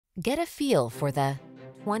Get a feel for the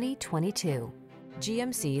 2022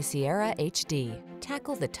 GMC Sierra HD.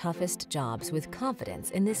 Tackle the toughest jobs with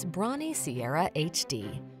confidence in this brawny Sierra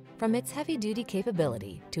HD. From its heavy-duty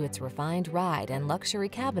capability to its refined ride and luxury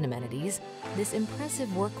cabin amenities, this impressive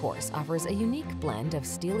workhorse offers a unique blend of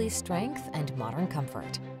steely strength and modern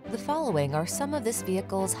comfort. The following are some of this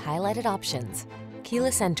vehicle's highlighted options: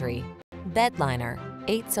 keyless entry, bed liner,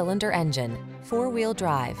 8-cylinder engine, 4-wheel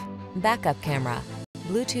drive, backup camera,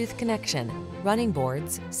 Bluetooth connection, running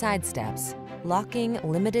boards, side steps, locking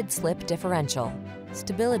limited slip differential,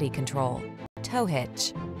 stability control, tow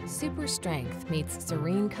hitch. Super strength meets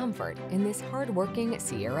serene comfort in this hard-working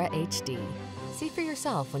Sierra HD. See for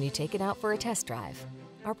yourself when you take it out for a test drive.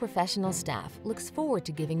 Our professional staff looks forward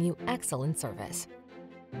to giving you excellent service.